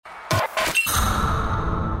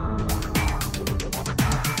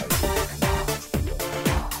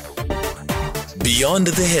Beyond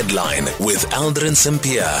the Headline with Aldrin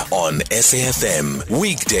Sampear on SAFM.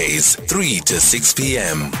 Weekdays 3 to 6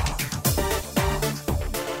 p.m.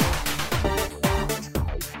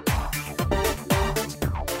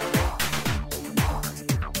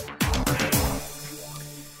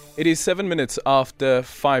 It is 7 minutes after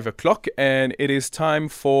 5 o'clock and it is time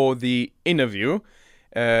for the interview.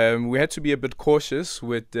 We had to be a bit cautious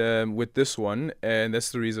with this one, and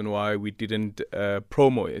that's the reason why we didn't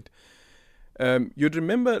promo it. You'd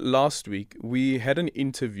remember last week we had an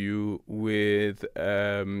interview with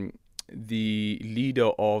the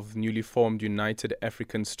leader of newly formed United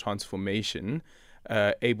Africans Transformation,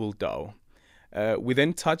 Abel Dow. We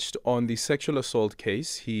then touched on the sexual assault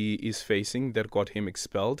case he is facing that got him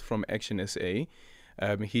expelled from Action SA.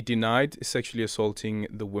 He denied sexually assaulting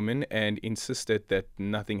the women and insisted that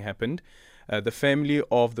nothing happened. The family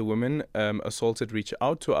of the women assaulted reached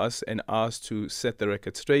out to us and asked to set the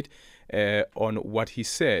record straight on what he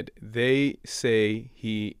said. They say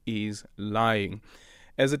he is lying.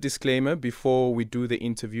 As a disclaimer, before we do the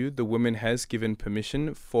interview, the woman has given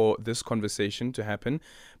permission for this conversation to happen.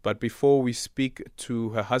 But before we speak to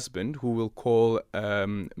her husband, who will call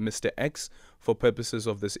Mr. X for purposes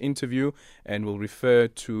of this interview and will refer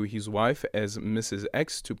to his wife as Mrs.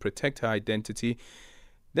 X to protect her identity,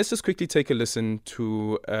 let's just quickly take a listen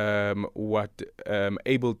to what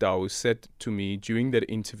Abel Dow said to me during that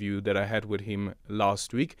interview that I had with him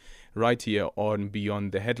last week, right here on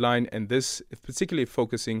Beyond the Headline, and this particularly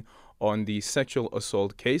focusing on the sexual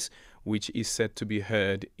assault case, which is set to be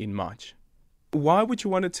heard in March. Why would you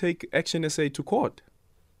want to take Action SA to court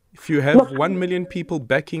if you have 1 million people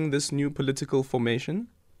backing this new political formation?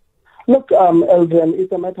 Look, Eldrin,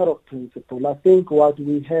 it's a matter of principle. I think what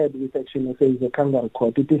we had with Action SA is a kangaroo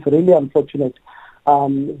court. It is really unfortunate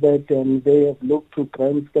that they have looked to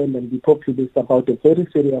grandstand and be populist about a very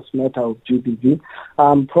serious matter of GBV,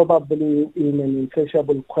 probably in an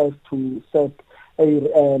insatiable quest to set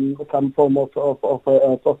some form of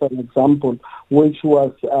an example, which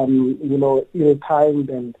was, ill-timed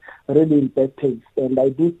and really in bad taste. And I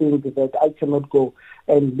do think that I cannot go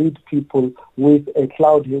and lead people with a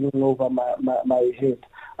cloud hanging over my head.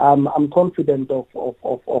 I'm confident of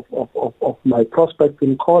my prospects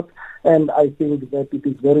in court, and I think that it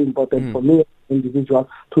is very important for me as an individual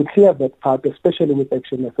to clear that part, especially with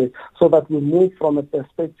Action SA, so that we move from a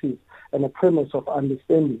perspective and a premise of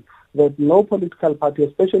understanding that no political party,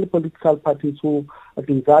 especially political parties who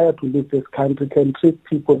desire to lead this country, can treat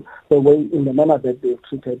people in the manner that they've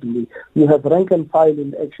treated me. You have rank and file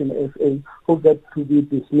in Action SA who get to be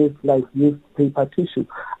dismissed like newspaper tissue,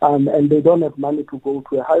 and they don't have money to go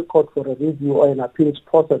to a high court for a review or an appeals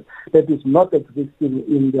process that is not existing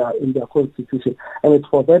in their constitution. And it's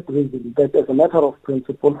for that reason that, as a matter of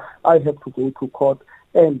principle, I have to go to court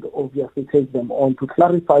and obviously take them on to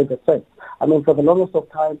clarify the facts. I mean, for the longest of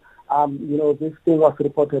time, this thing was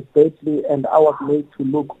reported badly, and I was made to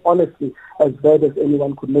look, honestly, as bad as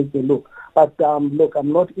anyone could make me look. But look,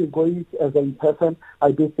 I'm not egoist as a person.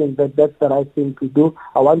 I do think that that's the right thing to do.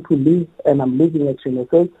 I want to live, and I'm leaving Action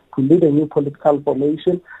SA to lead a new political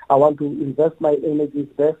formation. I want to invest my energies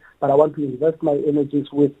there, but I want to invest my energies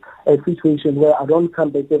with a situation where I don't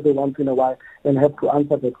come back every once in a while and have to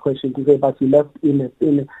answer that question to say, but you left in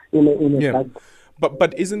a bag.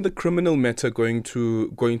 But isn't the criminal matter going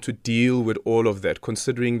to deal with all of that,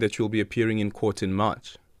 considering that you'll be appearing in court in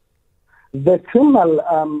March? The criminal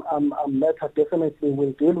matter definitely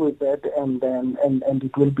will deal with that, and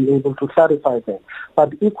it will be able to clarify that.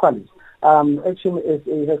 But equally, Action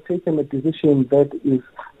SA has taken a decision that is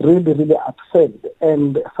really, really absurd,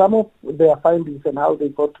 and some of their findings and how they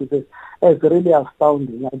got to this is really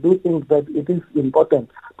astounding. I do think that it is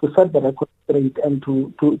important to set the record straight and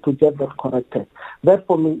to get that corrected. That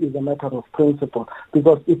for me is a matter of principle,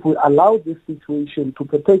 because if we allow this situation to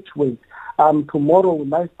perpetuate, tomorrow we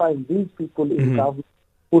might find these people in government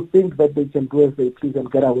who think that they can do as they please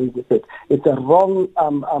and get away with it. It's a wrong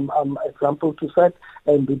example to set,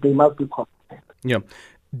 and they must be corrected. Yeah.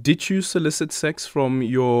 Did you solicit sex from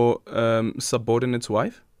your subordinate's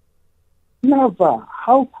wife? Never.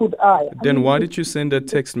 How could I? Then why did you send a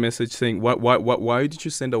text message saying, why did you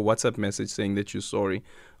send a WhatsApp message saying that you're sorry,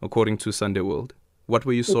 according to Sunday World? What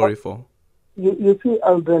were you sorry for? You see,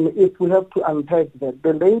 Alden, if we have to unpack that,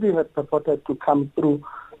 the lady had purported to come through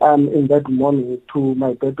in that morning to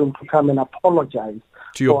my bedroom to come and apologize.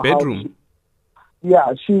 To your bedroom?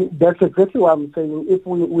 That's exactly what I'm saying. If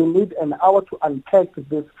we need an hour to unpack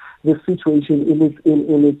this situation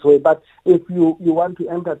in its way. But if you want to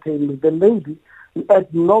entertain me, the lady,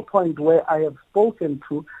 at no point where I have spoken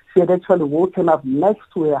to, she had actually woken up next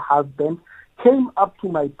to her husband, came up to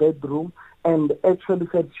my bedroom, and actually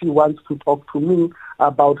said she wants to talk to me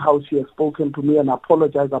about how she has spoken to me and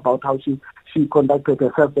apologize about how she conducted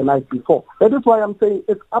herself the night before. That is why I'm saying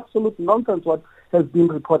it's absolute nonsense what has been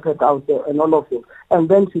reported out there and all of it. And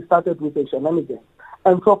then she started with a shenanigans.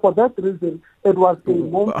 And so for that reason, it was a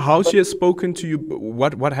moment... How she has spoken to you,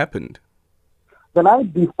 what happened? The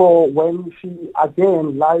night before, when she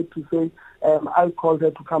again lied to say, I called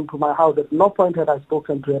her to come to my house. At no point had I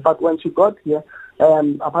spoken to her. But when she got here,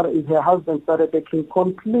 apparently her husband started acting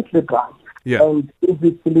completely drunk. Yeah. And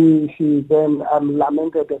basically, she then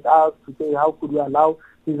lamented at us to say, how could we allow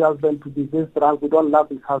his husband to be this drunk? We don't love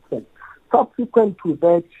his husband. Subsequent to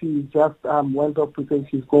that, she just went off to say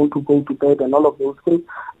she's going to go to bed and all of those things.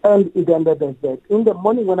 And it ended as that. In the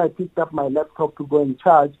morning, when I picked up my laptop to go and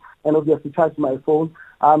charge, and obviously charge my phone,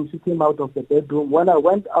 she came out of the bedroom. When I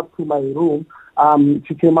went up to my room,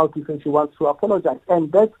 she came out to say she wants to apologize.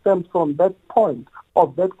 And that stems from that point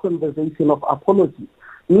of that conversation of apology.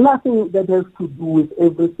 Nothing that has to do with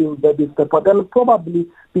everything that is the point. And probably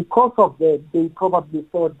because of that, they probably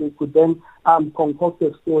thought they could then concoct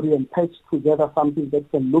a story and patch together something that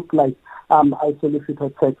can look like I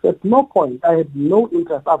solicited sex. At no point, I had no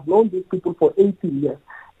interest. I've known these people for 18 years.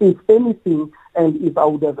 If anything, and if I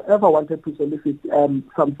would have ever wanted to solicit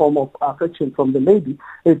some form of affection from the lady,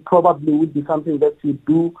 it probably would be something that you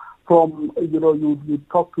do from, you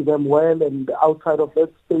talk to them well and outside of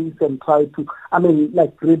that space and try to,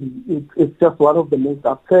 really, it's just one of the most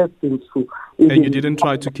absurd things to... And you didn't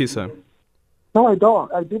try to kiss her? No,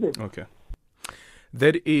 I didn't. Okay.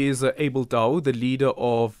 That is Abel Dow, the leader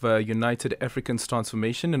of United Africans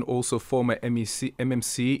Transformation and also former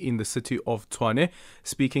MMC in the city of Tshwane,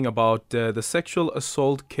 speaking about the sexual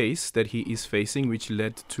assault case that he is facing, which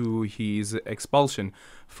led to his expulsion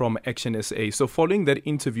from Action SA. So following that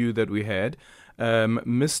interview that we had,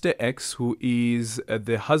 Mr. X, who is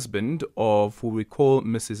the husband of who we call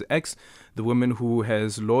Mrs. X, the woman who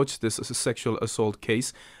has lodged this sexual assault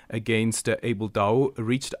case against Abel Dow,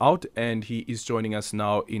 reached out and he is joining us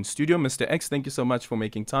now in studio. Mr. X, thank you so much for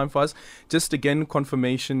making time for us. Just again,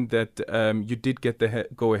 confirmation that you did get the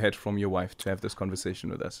go-ahead from your wife to have this conversation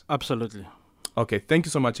with us. Absolutely. Okay, thank you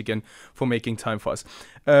so much again for making time for us.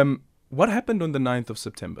 What happened on the 9th of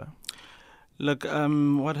September? Look,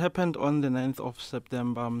 what happened on the 9th of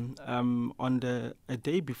September, on a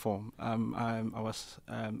day before,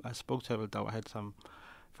 I spoke to Abel. I had some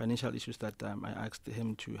financial issues that I asked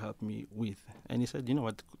him to help me with. And he said, you know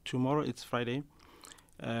what, tomorrow it's Friday.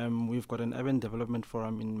 We've got an event development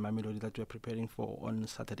forum in Mamelodi that we're preparing for on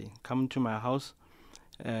Saturday. Come to my house.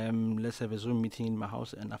 Let's have a Zoom meeting in my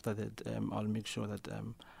house. And after that, I'll make sure that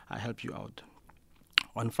I help you out.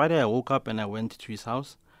 On Friday, I woke up and I went to his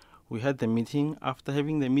house. We had the meeting. After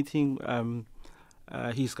having the meeting,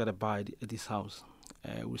 he's got a bar at his house.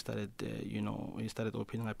 We started, he started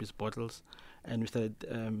opening up his bottles, and we started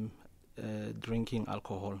drinking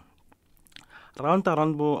alcohol.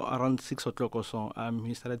 Around 6 o'clock or so,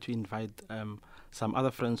 he started to invite some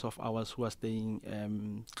other friends of ours who are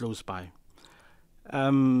staying close by.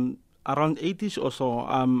 Around 8ish or so,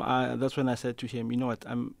 that's when I said to him, you know what,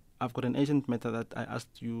 I've got an urgent matter that I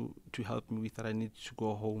asked you to help me with, that I need to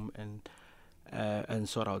go home and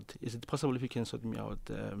sort out. Is it possible if you can sort me out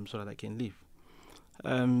so that I can leave?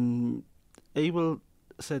 Abel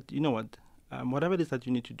said, you know what, whatever it is that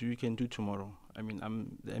you need to do, you can do tomorrow. I mean,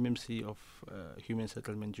 I'm the MMC of Human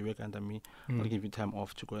Settlement. You work under me. I'll give you time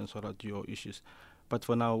off to go and sort out your issues. But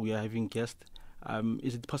for now, we are having guests.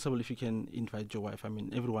 Is it possible if you can invite your wife? I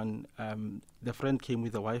mean, everyone, the friend came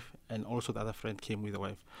with the wife, and also the other friend came with the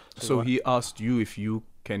wife. So he asked you if you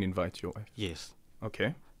can invite your wife? Yes.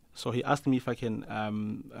 Okay. So he asked me if I can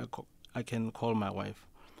I can call my wife.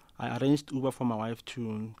 I arranged Uber for my wife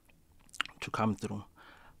to come through.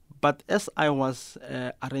 But as I was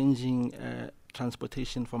arranging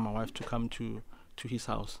transportation for my wife to come to his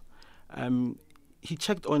house, he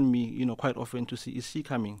checked on me, quite often to see, is she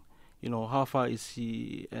coming? How far is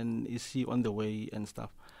he, and is he on the way and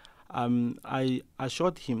stuff. I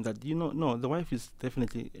assured him that, no, the wife is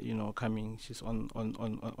definitely, coming. She's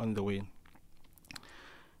on the way.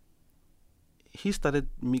 He started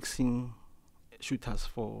mixing shooters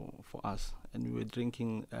for us, and we were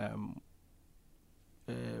drinking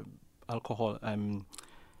alcohol,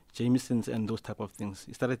 Jameson's and those type of things.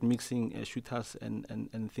 He started mixing shooters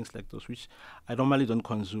and things like those, which I normally don't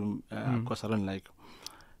consume because I don't like.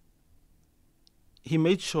 He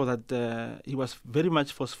made sure that he was very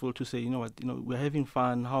much forceful to say, you know what, we're having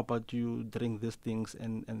fun. How about you drink these things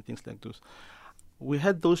and things like those. We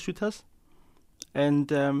had those shooters,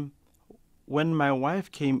 and when my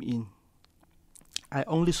wife came in, I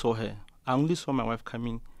only saw her. I only saw my wife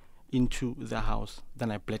coming into the house.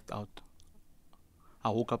 Then I blacked out. I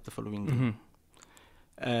woke up the following day.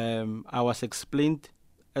 I was explained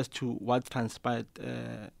as to what transpired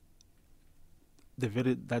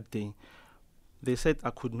that day. They said I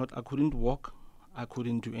couldn't walk, I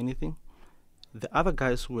couldn't do anything. The other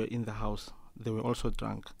guys who were in the house, they were also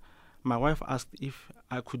drunk. My wife asked if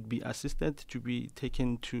I could be assisted to be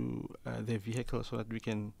taken to the vehicle so that we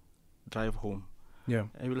can drive home. Yeah.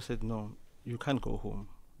 Abel said, no, you can't go home.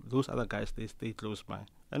 Those other guys, they stay close by.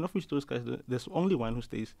 And of which those guys, there's only one who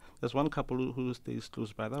stays. There's one couple who stays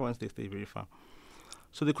close by. The other ones, they stay very far.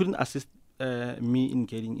 So they couldn't assist me in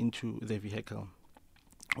getting into the vehicle.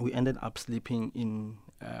 We ended up sleeping in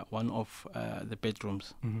one of the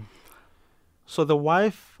bedrooms. So the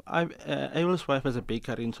wife, Abel's wife has a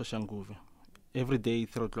bakery in Soshanguve. Every day,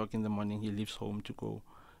 3 o'clock in the morning, he leaves home to go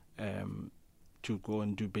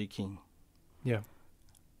and do baking. Yeah.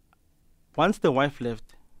 Once the wife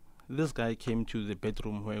left, this guy came to the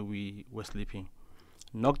bedroom where we were sleeping,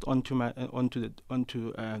 knocked onto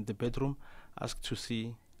the bedroom, asked to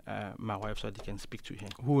see my wife so that he can speak to her.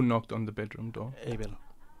 Who knocked on the bedroom door? Abel.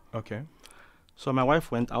 Okay. So my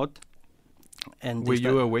wife went out, and were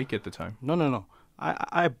you awake at the time? No.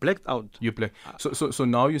 I blacked out. You blacked. So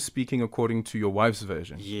now you're speaking according to your wife's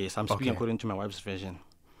version. Yes, I'm speaking according to my wife's version.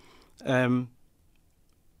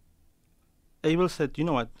 Abel said, you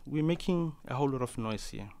know what, we're making a whole lot of noise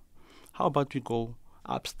here. How about we go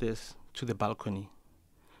upstairs to the balcony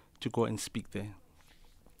to go and speak there?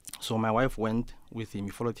 So my wife went with him.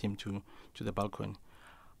 We followed him to the balcony.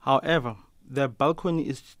 However, the balcony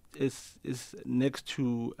is next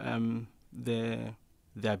to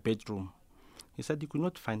their bedroom. He said he could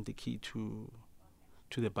not find the key to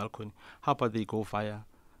the balcony. How about they go via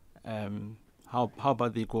How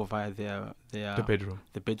about they go via the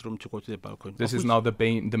bedroom to go to the balcony? This is now the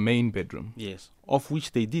main bedroom. Yes, of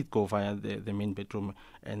which they did go via the main bedroom,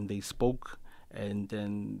 and they spoke, and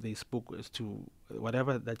then they spoke as to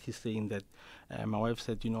whatever that he's saying. That my wife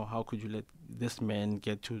said, how could you let this man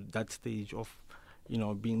get to that stage of,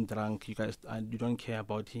 being drunk? You guys, you don't care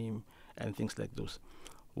about him, and things like those.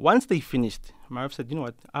 Once they finished, my wife said, you know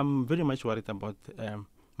what, I'm very much worried about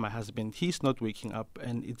my husband. He's not waking up,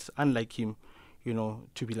 and it's unlike him,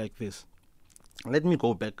 to be like this. Let me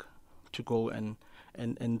go back to go and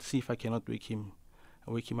see if I cannot wake him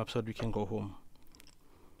up so that we can go home.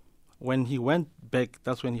 When he went back,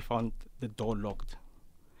 that's when he found the door locked.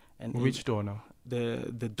 And which door now?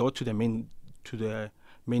 The door to the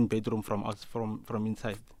main bedroom from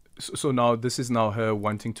inside. So now this is now her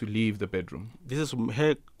wanting to leave the bedroom. This is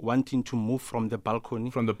her wanting to move from the balcony.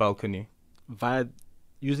 From the balcony. Via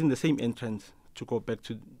using the same entrance to go back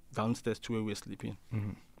to downstairs to where we were sleeping.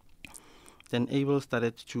 Mm-hmm. Then Abel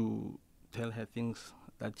started to tell her things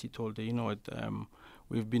that he told her.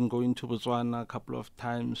 We've been going to Botswana a couple of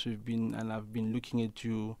times. I've been looking at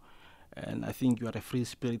you, and I think you are a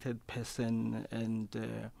free-spirited person. And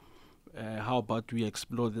how about we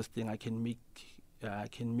explore this thing? I can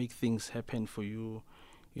make things happen for you.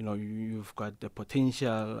 You've got the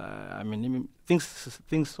potential.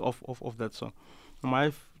 Things of that sort. My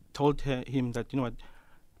wife told him that,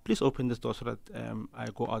 please open this door so that I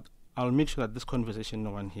go out. I'll make sure that this conversation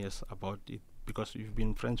no one hears about it, because you've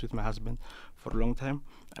been friends with my husband for a long time,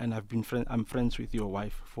 and I'm friends with your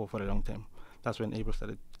wife for a long time. That's when Abel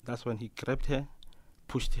started. That's when he grabbed her,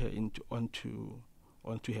 pushed her onto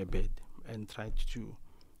her bed, and tried to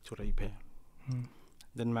rape her.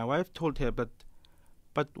 Then my wife told her, but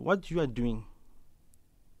what you are doing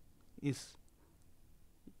is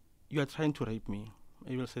you are trying to rape me.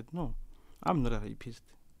 Abel said, no, I'm not a rapist.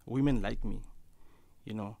 Women like me.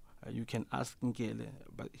 You can ask Nkele,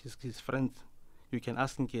 but his friends, you can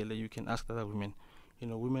ask Nkele, you can ask other women.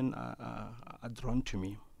 Women are drawn to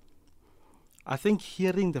me. I think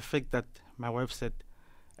hearing the fact that my wife said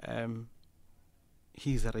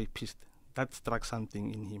he's a rapist, that struck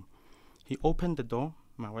something in him. He opened the door.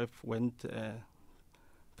 My wife went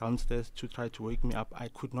downstairs to try to wake me up. I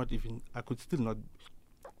could still not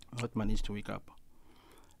manage to wake up.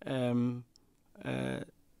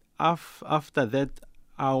 After that,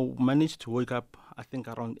 I managed to wake up, I think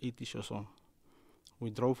around 8ish or so.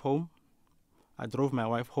 We drove home. I drove my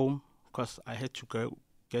wife home because I had to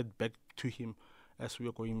get back to him as we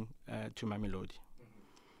were going to Mamelodi.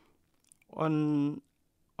 On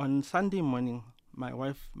Sunday morning, my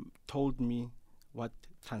wife told me what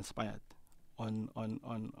transpired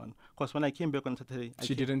because when I came back on Saturday...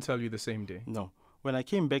 She didn't tell you the same day? No. When I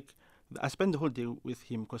came back, I spent the whole day with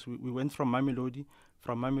him because we went from Mamelodi.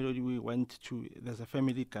 From Mamelodi, we went to... There's a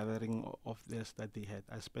family gathering of theirs that they had.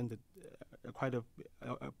 I spent quite a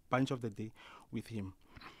bunch of the day with him.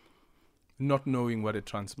 Not knowing what it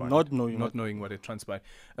transpired. Not knowing what it transpired.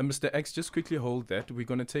 Mr. X, just quickly hold that. We're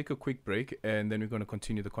going to take a quick break and then we're going to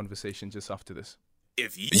continue the conversation just after this.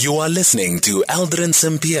 You are listening to Aldrin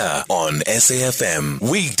Sampear on SAFM.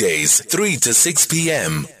 Weekdays, 3 to 6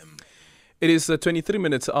 p.m. It is 23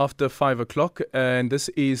 minutes after 5 o'clock, and this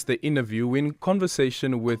is the interview. We're in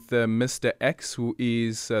conversation with Mr. X, who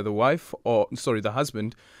is the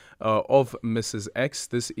husband of Mrs. X.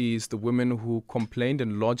 This is the woman who complained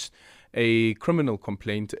and lodged a criminal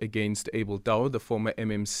complaint against Abel Dow, the former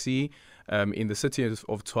MMC in the city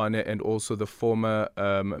of Tshwane, and also the former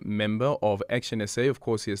member of Action SA. Of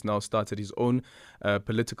course, he has now started his own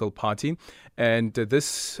political party. And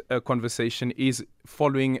this conversation is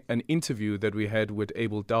following an interview that we had with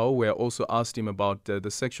Abel Dow, where I also asked him about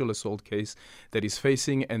the sexual assault case that he's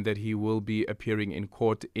facing and that he will be appearing in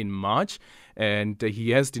court in March. And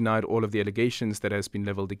he has denied all of the allegations that has been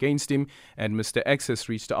leveled against him. And Mr. X has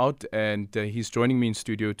reached out and he's joining me in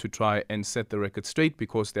studio to try and set the record straight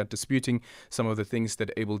because they're disputing some of the things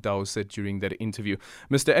that Abel Dow said during that interview.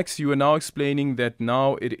 Mr. X, you are now explaining that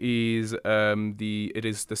now it is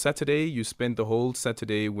the Saturday. You spent the whole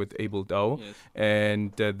Saturday with Abel Dow. Yes.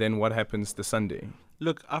 And then what happens the Sunday?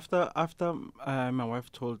 Look, after my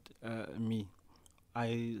wife told me,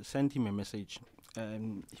 I sent him a message.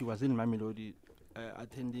 He was in Mamelodi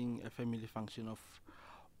attending a family function of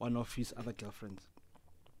one of his other girlfriends.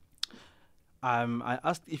 I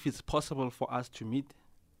asked if it's possible for us to meet,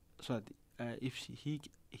 so that if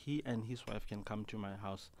he and his wife can come to my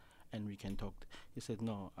house and we can talk. He said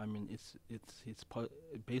no. I mean, it's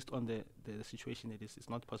based on the situation. It's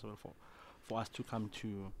not possible for us to come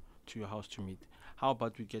to your house to meet. How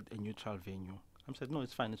about we get a neutral venue? I said no,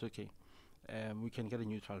 it's fine, it's okay. We can get a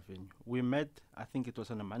neutral venue. We met, I think it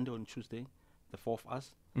was on a Monday or on Tuesday, the four of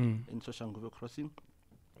us in Soshanguve Crossing.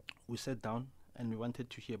 We sat down and we wanted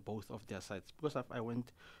to hear both of their sides because I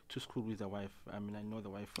went to school with the wife. I mean, I know the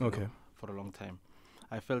wife for a long time.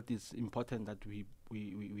 I felt it's important that we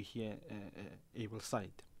hear Abel's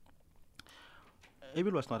side.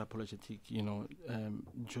 Abel was not apologetic,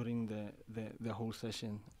 during the whole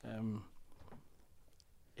session.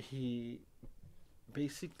 He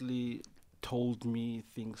basically told me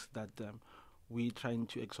things that we're trying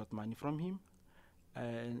to extort money from him,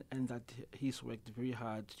 and that he's worked very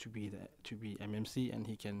hard to be MMC, and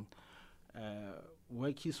he can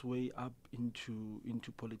work his way up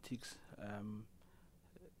into politics.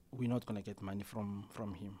 We're not gonna get money from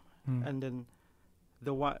him. And then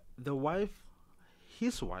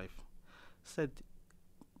his wife said,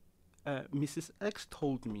 Mrs. X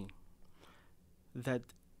told me that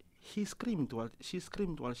she screamed while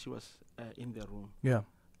she was in the room. Yeah.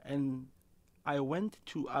 And I went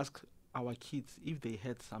to ask our kids if they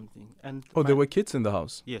heard something. And there were kids in the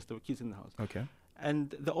house? Yes, there were kids in the house. Okay.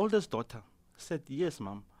 And the oldest daughter said, yes,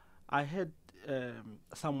 Mom, I heard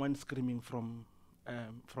someone screaming from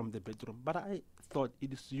the bedroom, but I thought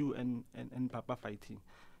it is you and Papa fighting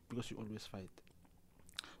because you always fight.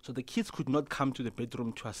 So the kids could not come to the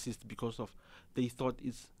bedroom to assist because of they thought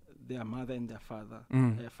it's their mother and their father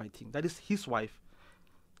fighting. That is his wife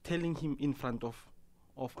telling him in front of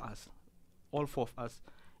us, all four of us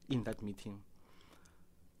in that meeting.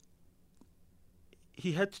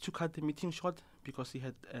 He had to cut the meeting short because he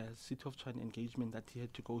had a City of Tshwane engagement that he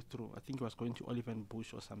had to go through. I think he was going to Oliver and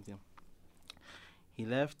Bush or something. He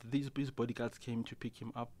left. These bodyguards came to pick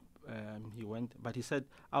him up. He went, but he said,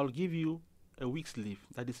 I'll give you a week's leave.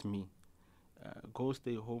 That is me. Go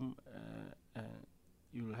stay home.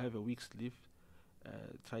 You'll have a week's leave.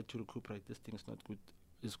 Try to recuperate. This thing is not good.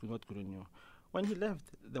 It's not good on you. When he left,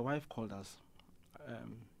 the wife called us,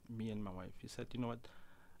 me and my wife. He said, you know what?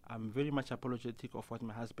 I'm very much apologetic of what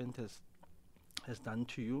my husband has done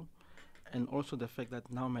to you, and also the fact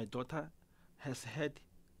that now my daughter has had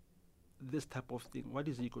this type of thing. What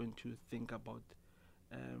is he going to think about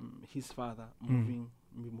his father moving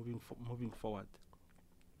forward?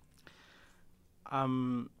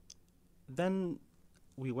 Then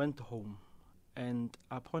we went home, and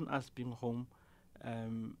upon us being home,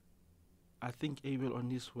 I think Abel on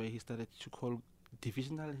his way he started to call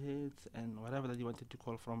divisional heads and whatever that he wanted to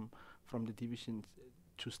call from the divisions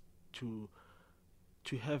to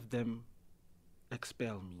have them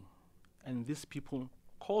expel me. And these people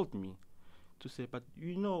called me to say, but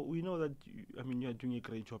we know that you are doing a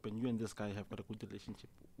great job and you and this guy have got a good relationship.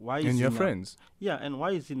 Why is and he you're now, friends? Yeah, and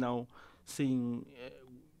why is he now saying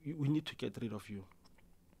we need to get rid of you?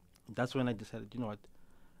 That's when I decided, you know what,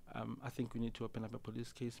 I think we need to open up a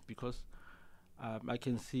police case because I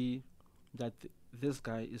can see that this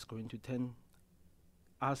guy is going to turn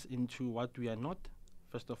us into what we are not.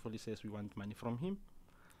 First of all, he says we want money from him.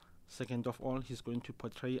 Second of all, he's going to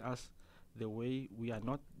portray us the way we are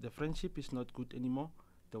not. The friendship is not good anymore.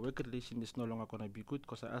 The work relation is no longer going to be good,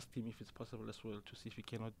 because I asked him if it's possible as well to see if he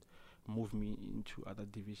cannot move me into other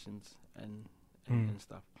divisions and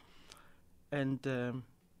stuff. And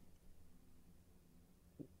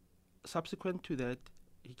subsequent to that,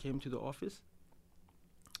 he came to the office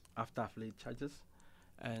after I've laid charges,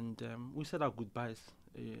 and we said our goodbyes,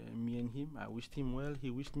 me and him. I wished him well, he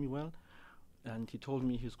wished me well, and he told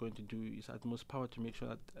me he's going to do his utmost power to make sure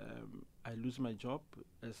that I lose my job,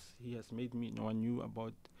 as he has made me. No one knew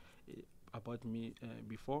about me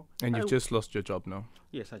before. And you've just lost your job now?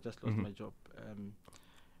 Yes, I just lost my job.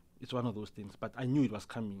 It's one of those things, but I knew it was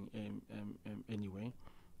coming anyway.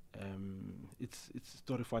 It's a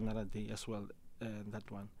story for another day as well,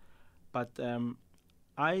 that one. But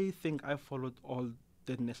I think I followed all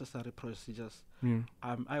the necessary procedures.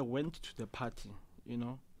 I went to the party,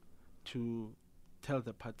 to tell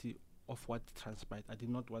the party of what transpired. I did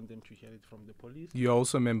not want them to hear it from the police. You're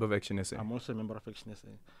also a member of Action SA? I'm also a member of Action SA.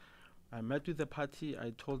 I met with the party.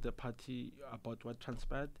 I told the party about what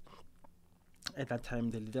transpired. At that time,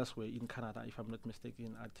 the leaders were in Canada, if I'm not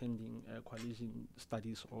mistaken, attending coalition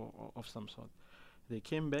studies or of some sort. They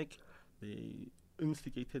came back. They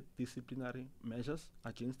instigated disciplinary measures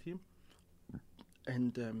against him,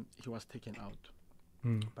 and he was taken out.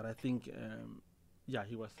 But I think,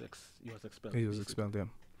 he was expelled. He was expelled, yeah.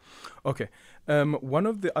 Okay. One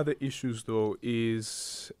of the other issues, though,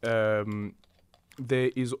 is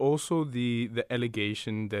there is also the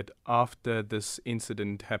allegation that after this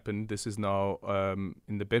incident happened, this is now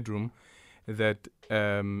in the bedroom, that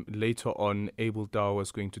later on Abel Dow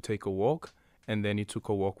was going to take a walk, and then he took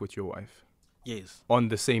a walk with your wife. Yes. On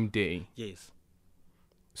the same day. Yes.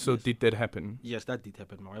 So Yes. did that happen? Yes, that did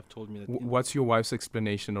happen. My wife told me that. What's your wife's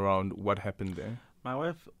explanation around what happened there? My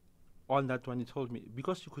wife, on that one, he told me,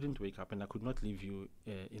 because you couldn't wake up and I could not leave you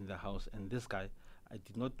in the house, and this guy, I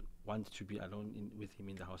did not want to be alone with him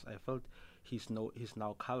in the house. I felt he's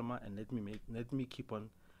now calmer, and let me keep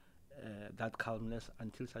on that calmness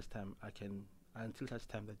until such time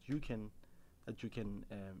that you can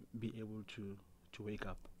be able to wake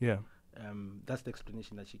up. Yeah. That's the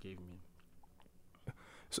explanation that she gave me.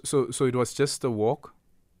 So it was just a walk?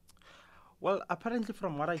 Well, apparently,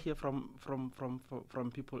 from what I hear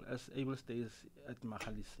from people, as Abel stays at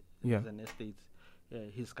Mahalis, as an estate,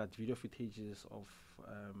 he's got video footages of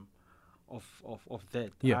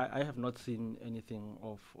that. Yeah. I have not seen anything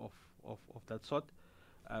of that sort.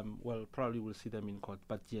 Well, probably we'll see them in court.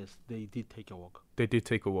 But yes, they did take a walk. They did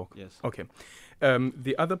take a walk. Yes. Okay.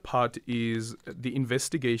 The other part is the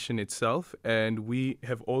investigation itself, and we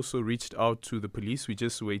have also reached out to the police. We're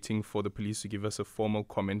just waiting for the police to give us a formal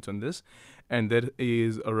comment on this, and that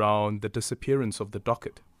is around the disappearance of the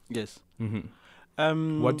docket. Yes.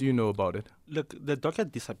 Mm-hmm. What do you know about it? Look, the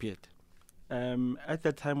docket disappeared. At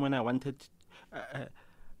that time when I wanted,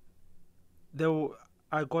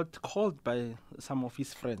 I got called by some of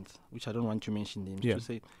his friends, which I don't want to mention names, to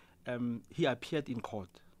say he appeared in court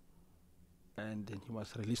and then he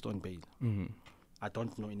was released on bail. Mm-hmm. I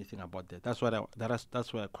don't know anything about that. That's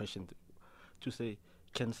why I questioned, to say,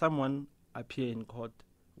 can someone appear in court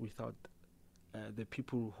without the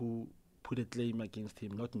people who put a claim against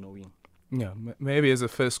him not knowing? Yeah, maybe as a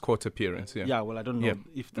first court appearance. Yeah. Yeah. Well, I don't know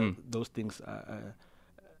if those things are.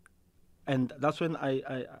 And that's when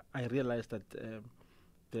I realized that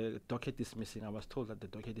the docket is missing. I was told that the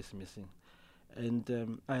docket is missing,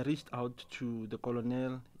 and I reached out to the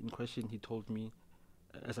colonel in question. He told me,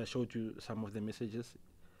 as I showed you some of the messages,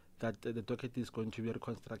 that the docket is going to be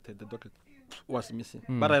reconstructed. The docket was missing,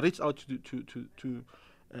 but I reached out to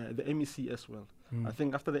the MEC as well. I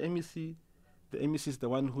think after the MEC is the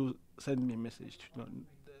one who sent me a message.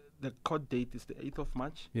 The court date is the 8th of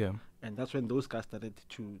March. Yeah, and that's when those guys started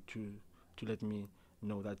to let me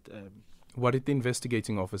know that. What did the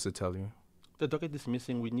investigating officer tell you? The docket is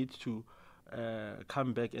missing. We need to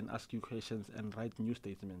come back and ask you questions and write new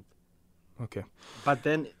statements. Okay. But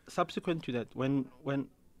then, subsequent to that, when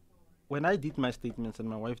I did my statements and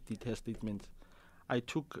my wife did her statements, I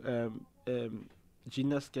took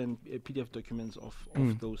Gina scanned PDF documents of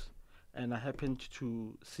those, and I happened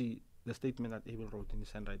to see the statement that Abel wrote in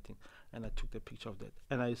his handwriting, and I took the picture of that,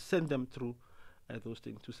 and I sent them through those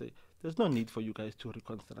things to say, there's no need for you guys to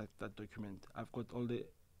reconstruct that document. I've got all the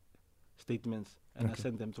statements, and I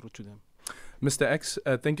sent them through to them. Mr. X,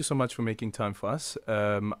 thank you so much for making time for us.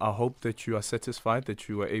 I hope that you are satisfied that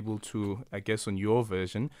you were able to, I guess on your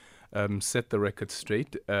version, set the record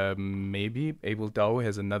straight. Maybe Abel Dow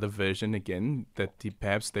has another version again that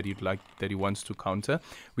he wants to counter.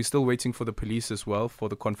 We're still waiting for the police as well for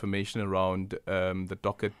the confirmation around the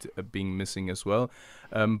docket being missing as well.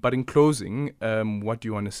 But in closing, what do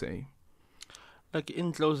you want to say? Like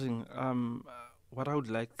in closing, what I would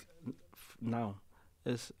like now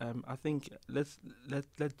is I think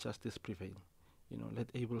let justice prevail. Let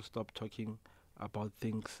Abel stop talking about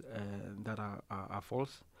things that are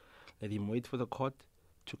false. Let him wait for the court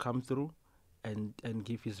to come through and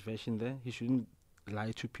give his version there. He shouldn't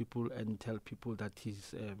lie to people and tell people that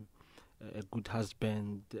he's a good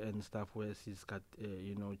husband and stuff, whereas he's got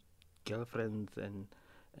girlfriends and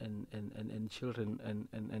children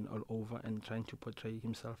and all over, and trying to portray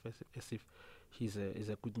himself as if he's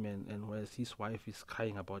a good man, and whereas his wife is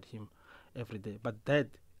crying about him every day. But that,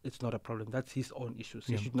 it's not a problem. That's his own issues.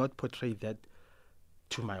 He should not portray that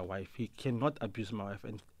to my wife. He cannot abuse my wife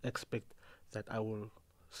and expect that I will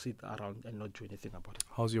sit around and not do anything about it.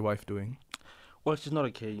 How's your wife doing? Well, she's not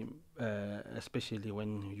okay, especially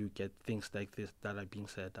when you get things like this that are being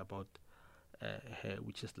said about her,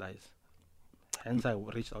 which is lies. Hence, I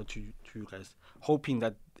reached out to you guys, hoping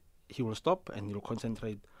that he will stop and he'll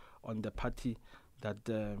concentrate on the party that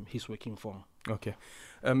he's working for. Okay.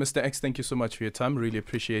 Mr. X, thank you so much for your time. Really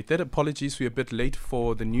appreciate that. Apologies, we're a bit late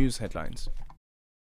for the news headlines.